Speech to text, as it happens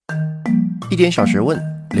一点小学问，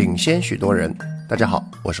领先许多人。大家好，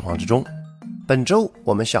我是黄志忠。本周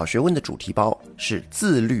我们小学问的主题包是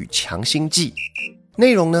自律强心剂，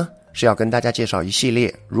内容呢是要跟大家介绍一系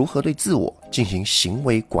列如何对自我进行行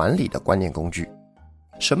为管理的观念工具。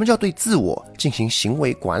什么叫对自我进行行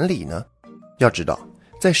为管理呢？要知道，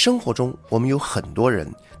在生活中我们有很多人，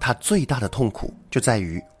他最大的痛苦就在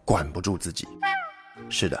于管不住自己。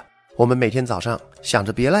是的，我们每天早上想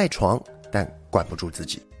着别赖床，但管不住自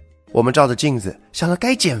己。我们照着镜子想着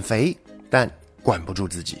该减肥，但管不住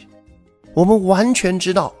自己。我们完全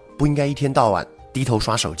知道不应该一天到晚低头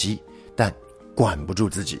刷手机，但管不住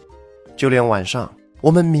自己。就连晚上我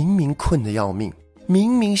们明明困得要命，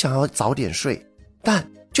明明想要早点睡，但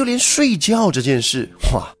就连睡觉这件事，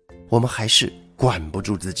我们还是管不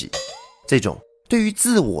住自己。这种对于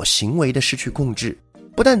自我行为的失去控制，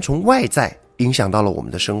不但从外在影响到了我们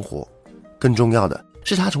的生活，更重要的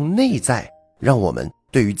是它从内在让我们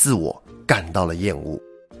对于自我感到了厌恶。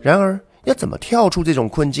然而要怎么跳出这种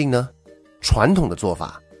困境呢？传统的做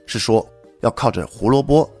法是说要靠着胡萝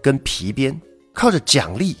卜跟皮鞭，靠着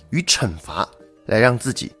奖励与惩罚来让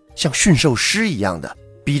自己像驯兽师一样的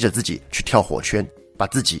逼着自己去跳火圈，把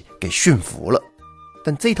自己给驯服了。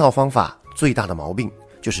但这套方法最大的毛病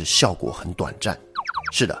就是效果很短暂。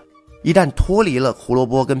是的，一旦脱离了胡萝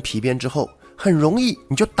卜跟皮鞭之后，很容易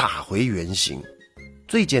你就打回原形。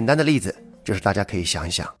最简单的例子就是大家可以想一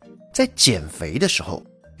想，在减肥的时候，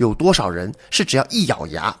有多少人是只要一咬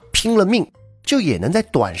牙拼了命就也能在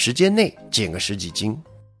短时间内减个10几斤？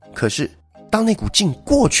可是当那股劲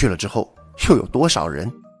过去了之后，又有多少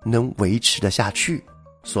人能维持得下去？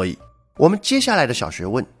所以我们接下来的小学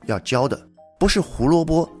问要教的不是胡萝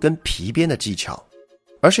卜跟皮鞭的技巧，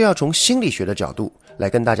而是要从心理学的角度来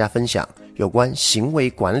跟大家分享有关行为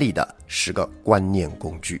管理的10个观念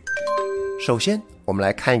工具。首先我们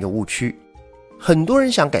来看一个误区，很多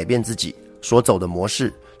人想改变自己所走的模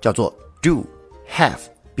式叫做 do, have,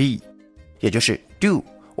 be， 也就是 do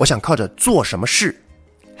我想靠着做什么事，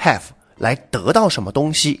 have 来得到什么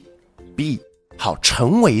东西， be 好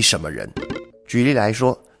成为什么人。举例来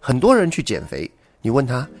说，很多人去减肥，你问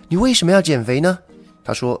他你为什么要减肥呢？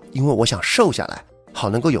他说因为我想瘦下来，好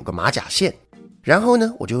能够有个马甲线，然后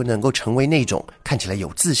呢我就能够成为那种看起来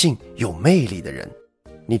有自信有魅力的人。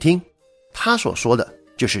你听，他所说的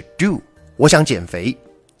就是 do 我想减肥，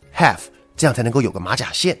 have 这样才能够有个马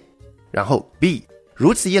甲线，然后 be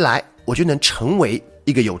如此一来我就能成为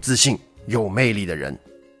一个有自信有魅力的人。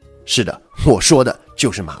是的，我说的就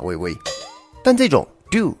是马薇薇。但这种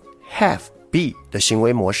do, have, be 的行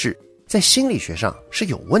为模式在心理学上是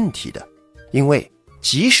有问题的，因为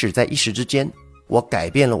即使在一时之间我改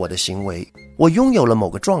变了我的行为，我拥有了某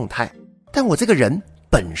个状态，但我这个人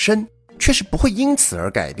本身却是不会因此而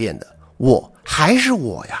改变的，我还是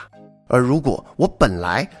我呀。而如果我本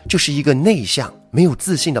来就是一个内向没有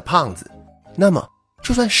自信的胖子，那么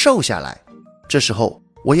就算瘦下来，这时候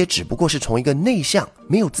我也只不过是从一个内向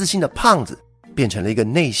没有自信的胖子变成了一个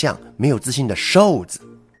内向没有自信的瘦子。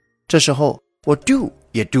这时候我 do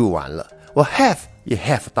也 do 完了，我 have 也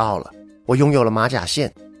have 到了，我拥有了马甲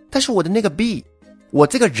线，但是我的那个 be， 我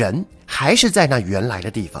这个人还是在那原来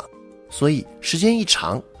的地方，所以时间一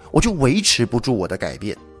长我就维持不住我的改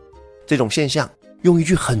变。这种现象用一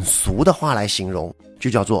句很俗的话来形容，就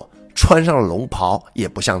叫做穿上了龙袍也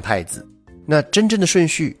不像太子。那真正的顺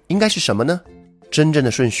序应该是什么呢？真正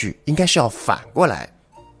的顺序应该是要反过来，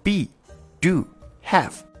 be, do,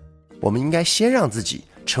 have。 我们应该先让自己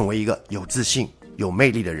成为一个有自信有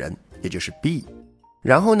魅力的人，也就是 be。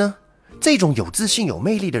 然后呢，这种有自信有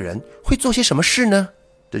魅力的人会做些什么事呢？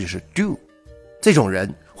这就是 do。 这种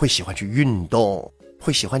人会喜欢去运动，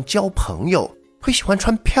会喜欢交朋友，会喜欢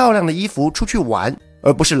穿漂亮的衣服出去玩，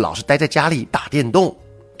而不是老是待在家里打电动，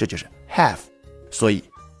这就是 have。 所以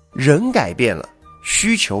人改变了，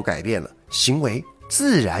需求改变了，行为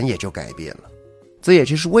自然也就改变了。这也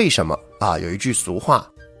就是为什么有一句俗话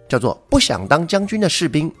叫做不想当将军的士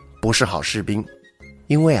兵不是好士兵。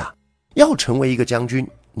因为要成为一个将军，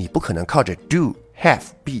你不可能靠着 do, have,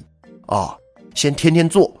 be 先天天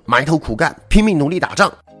做，埋头苦干，拼命努力打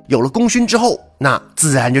仗，有了功勋之后，那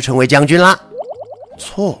自然就成为将军啦。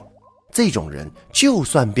错，这种人就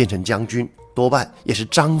算变成将军，多半也是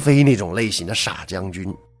张飞那种类型的傻将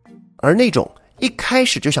军。而那种一开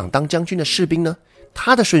始就想当将军的士兵呢，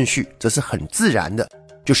他的顺序则是很自然的，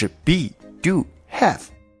就是 be, do, have。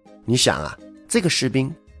 你想这个士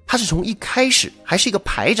兵他是从一开始还是一个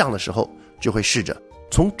排长的时候，就会试着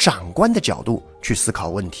从长官的角度去思考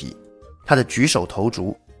问题，他的举手投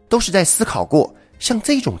足都是在思考过，像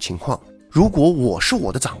这种情况，如果我是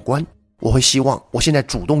我的长官，我会希望我现在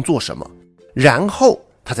主动做什么，然后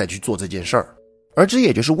他才去做这件事儿。而这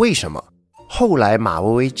也就是为什么后来马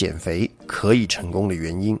薇薇减肥可以成功的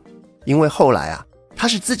原因，因为后来她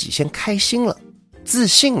是自己先开心了，自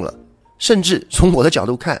信了，甚至从我的角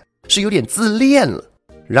度看是有点自恋了，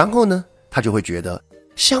然后呢她就会觉得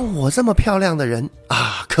像我这么漂亮的人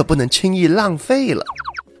可不能轻易浪费了，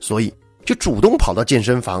所以就主动跑到健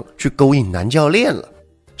身房去勾引男教练了。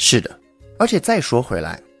是的，而且再说回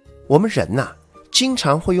来，我们人经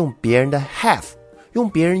常会用别人的 have， 用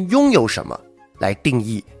别人拥有什么来定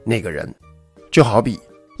义那个人。就好比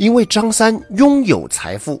因为张三拥有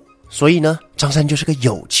财富，所以呢张三就是个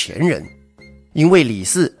有钱人。因为李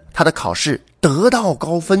四他的考试得到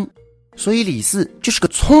高分，所以李四就是个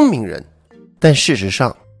聪明人。但事实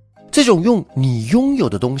上，这种用你拥有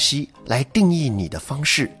的东西来定义你的方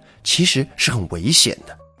式其实是很危险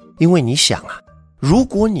的。因为你想如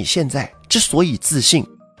果你现在之所以自信，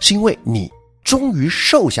是因为你终于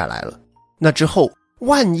瘦下来了，那之后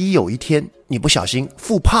万一有一天你不小心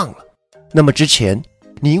复胖了，那么之前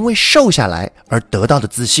你因为瘦下来而得到的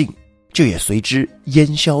自信就也随之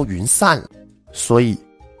烟消云散了。所以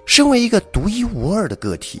身为一个独一无二的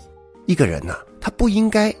个体，一个人他不应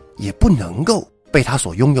该也不能够被他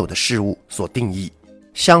所拥有的事物所定义，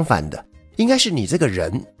相反的，应该是你这个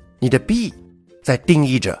人，你的 be 在定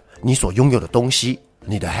义着你所拥有的东西，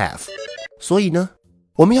你的 have。 所以呢，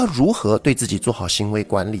我们要如何对自己做好行为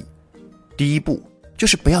管理？第一步就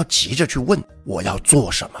是不要急着去问我要做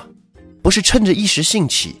什么，不是趁着一时兴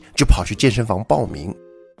起就跑去健身房报名，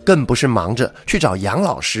更不是忙着去找杨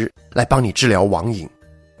老师来帮你治疗网瘾。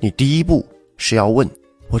你第一步是要问，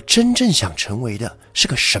我真正想成为的是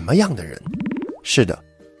个什么样的人？是的，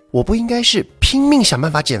我不应该是拼命想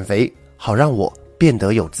办法减肥好让我变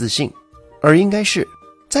得有自信，而应该是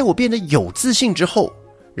在我变得有自信之后，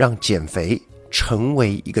让减肥成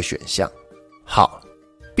为一个选项。好，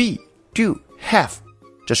 be, do, have，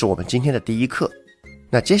 这是我们今天的第一课。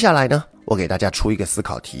那接下来呢，我给大家出一个思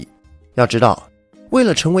考题。要知道，为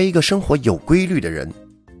了成为一个生活有规律的人，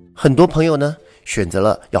很多朋友呢选择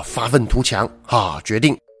了要发愤图强决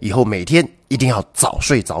定以后每天一定要早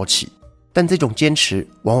睡早起，但这种坚持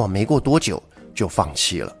往往没过多久就放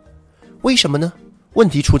弃了。为什么呢？问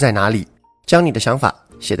题出在哪里？将你的想法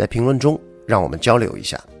写在评论中，让我们交流一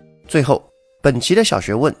下。最后，本期的小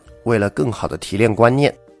学问，为了更好的提炼观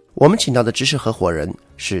念，我们请到的知识合伙人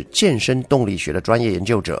是健身动力学的专业研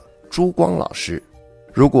究者朱光老师。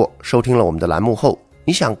如果收听了我们的栏目后，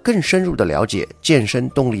你想更深入的了解健身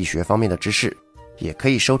动力学方面的知识，也可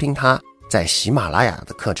以收听他在喜马拉雅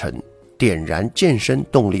的课程《点燃健身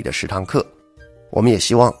动力的10堂课》。我们也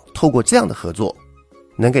希望透过这样的合作，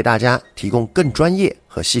能给大家提供更专业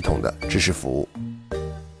和系统的知识服务。